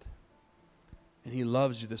awesome God. And He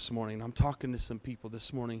loves you this morning. I'm talking to some people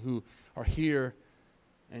this morning who are here,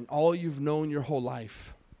 and all you've known your whole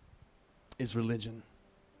life is religion.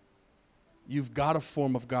 You've got a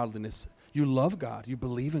form of godliness. You love God. You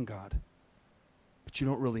believe in God. But you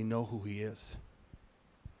don't really know who He is.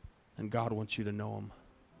 And God wants you to know Him.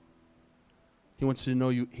 He wants you to know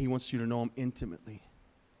you. He wants you to know Him intimately.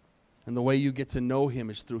 And the way you get to know Him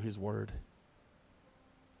is through His Word.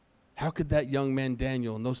 How could that young man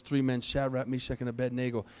Daniel and those 3 men, Shadrach, Meshach, and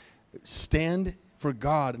Abednego, stand for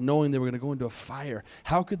God knowing they were going to go into a fire?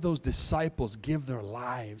 How could those disciples give their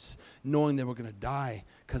lives knowing they were going to die?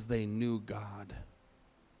 Because they knew God.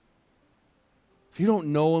 If you don't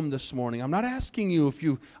know Him this morning, I'm not asking you if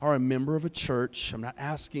you are a member of a church. I'm not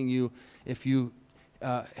asking you if you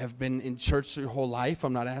have been in church your whole life.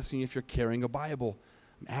 I'm not asking you if you're carrying a Bible.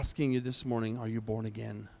 I'm asking you this morning, are you born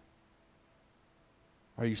again?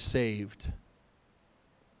 Are you saved?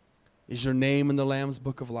 Is your name in the Lamb's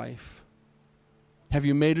Book of Life? Have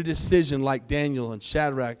you made a decision like Daniel and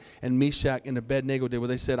Shadrach and Meshach and Abednego did, where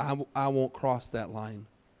they said, I won't cross that line.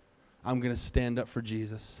 I'm going to stand up for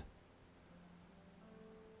Jesus.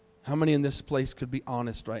 How many in this place could be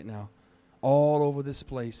honest right now, all over this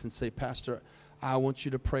place, and say, Pastor, I want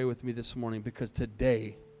you to pray with me this morning, because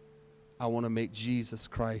today I want to make Jesus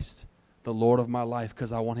Christ the Lord of my life,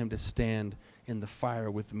 because I want Him to stand in the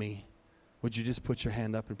fire with me. Would you just put your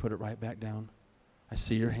hand up and put it right back down? I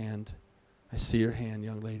see your hand. I see your hand,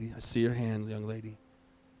 young lady. I see your hand, young lady.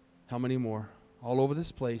 How many more? All over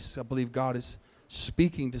this place. I believe God is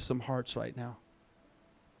speaking to some hearts right now.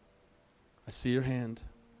 I see your hand.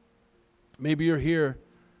 Maybe you're here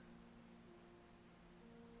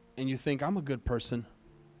and you think, I'm a good person.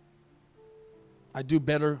 I do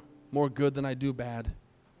better, more good than I do bad.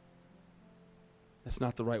 That's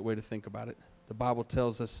not the right way to think about it. The Bible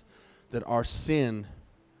tells us that our sin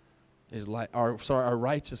is like, our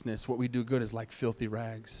righteousness, what we do good, is like filthy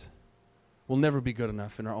rags. We'll never be good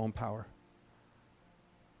enough in our own power.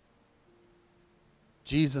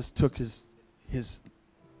 Jesus took his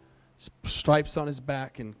stripes on His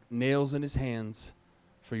back and nails in His hands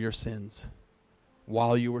for your sins.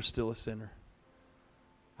 while you were still a sinner.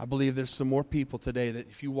 I believe there's some more people today that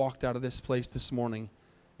if you walked out of this place this morning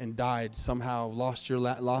and died, somehow lost your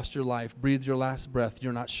life, breathed your last breath,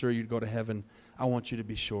 you're not sure you'd go to heaven. I want you to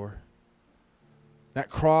be sure.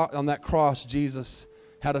 On that cross, Jesus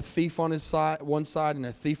had a thief on his side, one side, and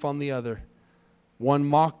a thief on the other. One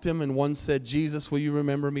mocked him, and one said, Jesus, will you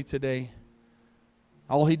remember me today?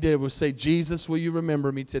 All he did was say, Jesus, will you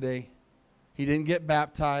remember me today? He didn't get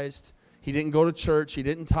baptized. He didn't go to church. He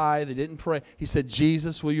didn't tithe. He didn't pray. He said,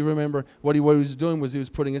 Jesus, will you remember? What he was doing was he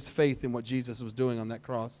was putting his faith in what Jesus was doing on that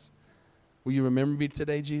cross. Will you remember me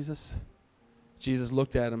today, Jesus? Jesus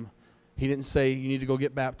looked at him. He didn't say, you need to go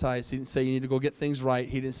get baptized. He didn't say, you need to go get things right.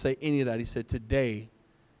 He didn't say any of that. He said, today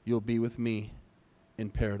you'll be with me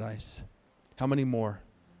in paradise. How many more?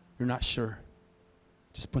 You're not sure.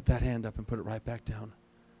 Just put that hand up and put it right back down.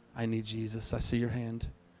 I need Jesus. I see your hand.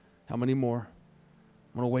 How many more?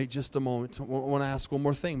 I'm going to wait just a moment. I want to ask one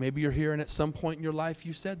more thing. Maybe you're here and at some point in your life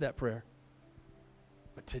you said that prayer.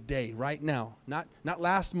 But today, right now, not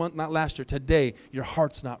last month, not last year, today, your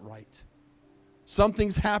heart's not right.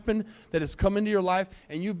 Something's happened that has come into your life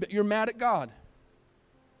and you're mad at God.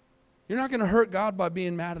 You're not going to hurt God by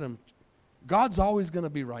being mad at him. God's always going to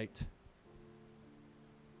be right.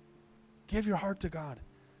 Give your heart to God.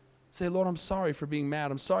 Say, Lord, I'm sorry for being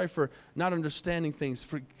mad. I'm sorry for not understanding things.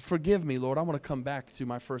 Forgive me, Lord. I want to come back to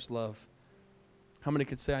my first love. How many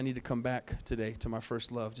could say I need to come back today to my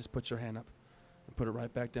first love? Just put your hand up and put it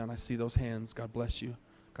right back down. I see those hands. God bless you.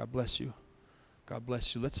 God bless you. God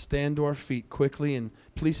bless you. Let's stand to our feet quickly, and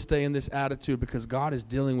please stay in this attitude because God is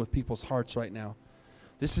dealing with people's hearts right now.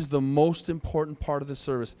 This is the most important part of the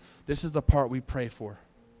service. This is the part we pray for.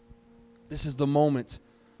 This is the moment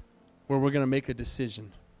where we're going to make a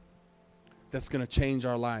decision that's going to change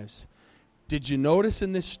our lives. Did you notice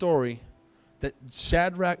in this story that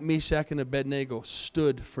Shadrach, Meshach, and Abednego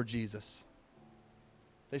stood for Jesus?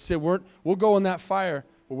 They said, we'll go in that fire,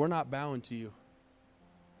 but we're not bowing to you.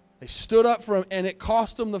 They stood up for him, and it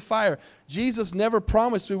cost them the fire. Jesus never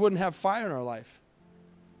promised we wouldn't have fire in our life.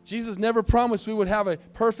 Jesus never promised we would have a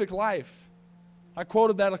perfect life. I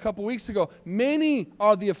quoted that a couple weeks ago. Many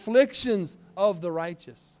are the afflictions of the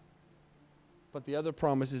righteous. But the other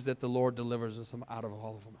promise is that the Lord delivers us out of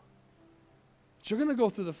all of them. But you're going to go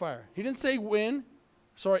through the fire. He didn't say when.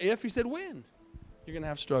 If. He said when. You're going to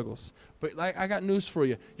have struggles. But I got news for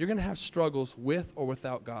you. You're going to have struggles with or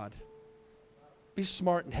without God. Be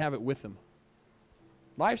smart and have it with him.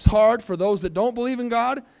 Life's hard for those that don't believe in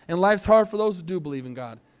God, and life's hard for those that do believe in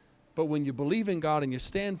God. But when you believe in God and you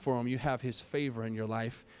stand for him, you have his favor in your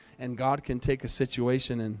life, and God can take a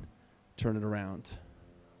situation and turn it around.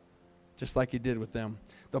 Just like he did with them.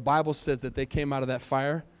 The Bible says that they came out of that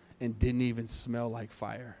fire and didn't even smell like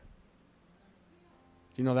fire.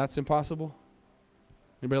 Do you know that's impossible?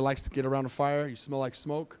 Anybody likes to get around a fire? You smell like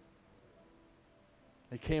smoke?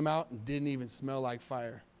 They came out and didn't even smell like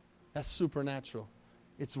fire. That's supernatural.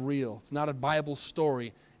 It's real. It's not a Bible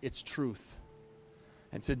story. It's truth.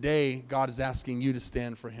 And today, God is asking you to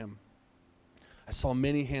stand for him. I saw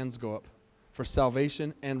many hands go up for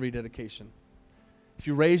salvation and rededication. If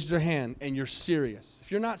you raised your hand and you're serious,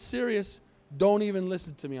 if you're not serious, don't even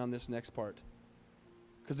listen to me on this next part.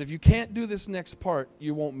 Because if you can't do this next part,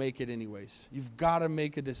 you won't make it anyways. You've got to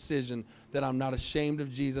make a decision that I'm not ashamed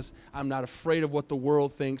of Jesus. I'm not afraid of what the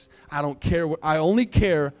world thinks. I don't care. I only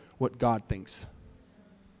care what God thinks.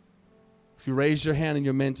 If you raised your hand and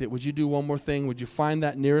you meant it, would you do one more thing? Would you find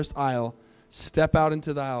that nearest aisle, step out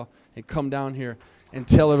into the aisle, and come down here and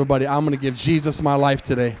tell everybody, I'm going to give Jesus my life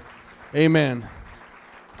today. Amen.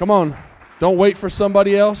 Come on. Don't wait for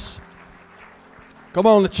somebody else. Come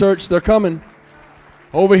on, the church. They're coming.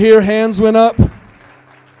 Over here, hands went up.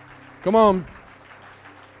 Come on.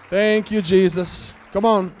 Thank you, Jesus. Come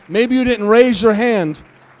on. Maybe you didn't raise your hand,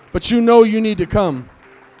 but you know you need to come.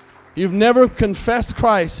 You've never confessed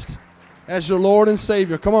Christ as your Lord and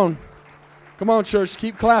Savior. Come on. Come on, church.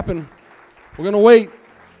 Keep clapping. We're going to wait.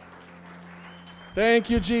 Thank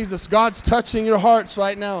you, Jesus. God's touching your hearts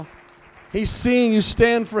right now. He's seeing you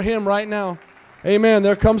stand for him right now. Amen.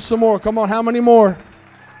 There comes some more. Come on. How many more?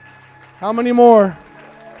 How many more?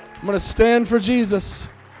 I'm going to stand for Jesus.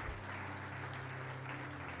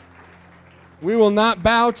 We will not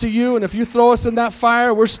bow to you, and if you throw us in that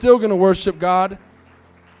fire, we're still going to worship God.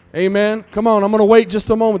 Amen. Come on, I'm going to wait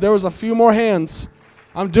just a moment. There was a few more hands.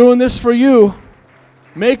 I'm doing this for you.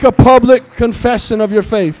 Make a public confession of your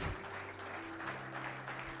faith.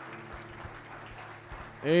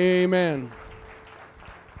 Amen.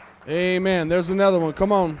 Amen. There's another one.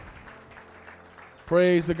 Come on.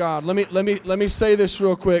 Praise the God. Let me say this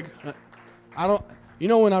real quick. You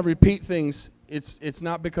know, when I repeat things, it's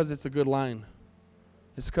not because it's a good line.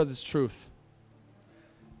 It's because it's truth.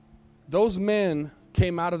 Those men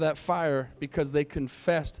came out of that fire because they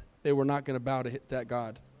confessed they were not going to bow to that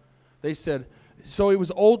God. They said, so it was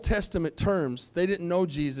Old Testament terms. They didn't know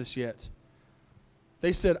Jesus yet.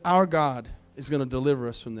 They said, our God is going to deliver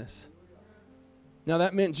us from this. Now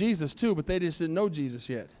that meant Jesus too, but they just didn't know Jesus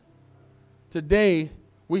yet. Today,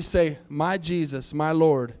 we say, my Jesus, my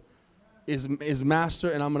Lord, is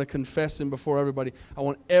master, and I'm going to confess him before everybody. I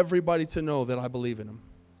want everybody to know that I believe in him.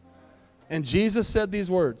 And Jesus said these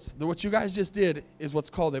words. What you guys just did is what's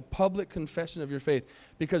called a public confession of your faith.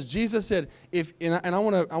 Because Jesus said, I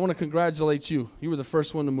want to congratulate you. You were the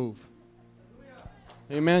first one to move.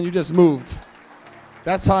 Amen. You just moved.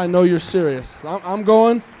 That's how I know you're serious. I'm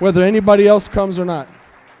going whether anybody else comes or not.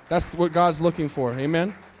 That's what God's looking for.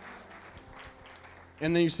 Amen.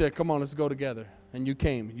 And then you said, come on, let's go together. And you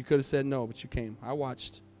came. You could have said no, but you came. I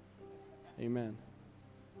watched. Amen.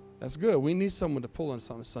 That's good. We need someone to pull on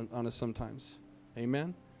us sometimes.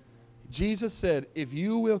 Amen. Jesus said, if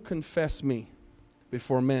you will confess me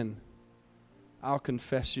before men, I'll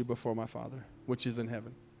confess you before my Father, which is in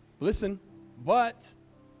heaven. Listen, but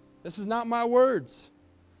this is not my words.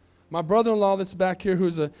 My brother-in-law that's back here who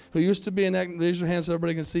used to be raise your hand so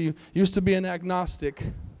everybody can see you, used to be an agnostic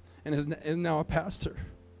and is now a pastor.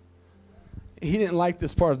 He didn't like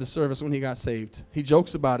this part of the service when he got saved. He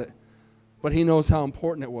jokes about it, but he knows how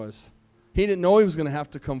important it was. He didn't know he was going to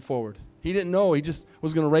have to come forward. He didn't know. He just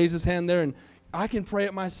was going to raise his hand there and, I can pray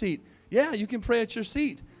at my seat. Yeah, you can pray at your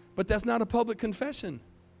seat, but that's not a public confession.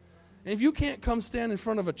 And if you can't come stand in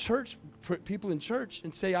front of a church, people in church,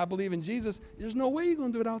 and say, I believe in Jesus, there's no way you're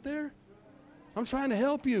going to do it out there. I'm trying to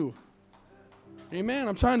help you. Amen.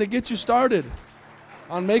 I'm trying to get you started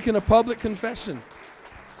on making a public confession.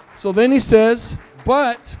 So then he says,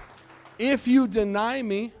 but if you deny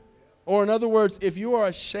me, or in other words, if you are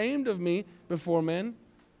ashamed of me before men,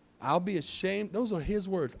 I'll be ashamed. Those are his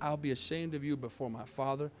words. I'll be ashamed of you before my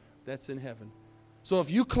Father that's in heaven. So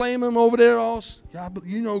if you claim him over there,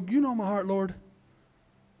 you know my heart, Lord.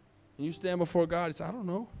 And you stand before God and say, I don't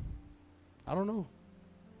know.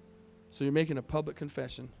 So you're making a public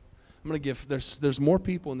confession. I'm going to give, there's more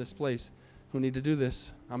people in this place who need to do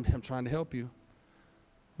this. I'm trying to help you.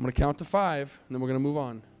 I'm going to count to 5, and then we're going to move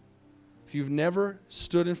on. If you've never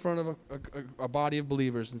stood in front of a body of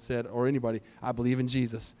believers and said, or anybody, I believe in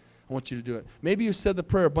Jesus, I want you to do it. Maybe you said the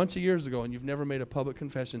prayer a bunch of years ago and you've never made a public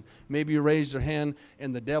confession. Maybe you raised your hand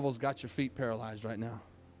and the devil's got your feet paralyzed right now.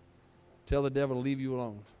 Tell the devil to leave you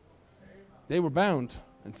alone. They were bound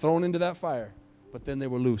and thrown into that fire, but then they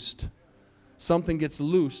were loosed. Something gets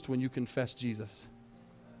loosed when you confess Jesus.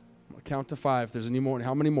 I'm going to count to 5. If there's any more.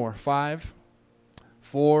 How many more? 5,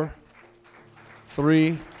 4,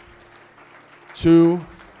 3, 2,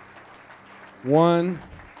 1.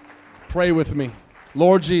 Pray with me.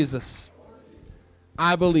 Lord Jesus,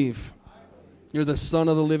 I believe you're the Son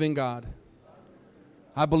of the living God.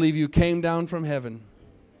 I believe you came down from heaven,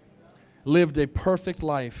 lived a perfect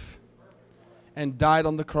life, and died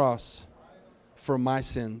on the cross for my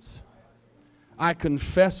sins. I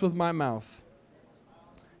confess with my mouth,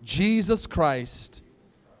 Jesus Christ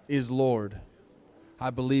is Lord. I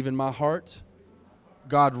believe in my heart,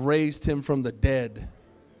 God raised him from the dead.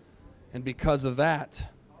 And because of that,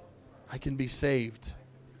 I can be saved.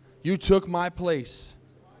 You took my place.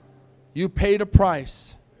 You paid a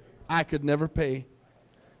price I could never pay.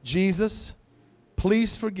 Jesus,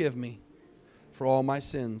 please forgive me for all my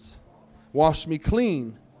sins. Wash me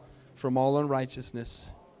clean from all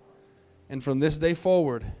unrighteousness. And from this day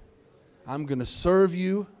forward, I'm going to serve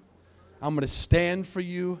you. I'm going to stand for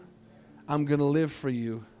you. I'm going to live for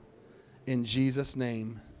you. In Jesus'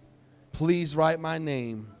 name, please write my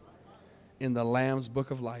name in the Lamb's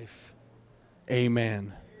Book of Life.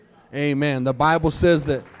 Amen. Amen. The Bible says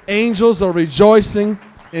that angels are rejoicing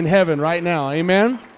in heaven right now. Amen.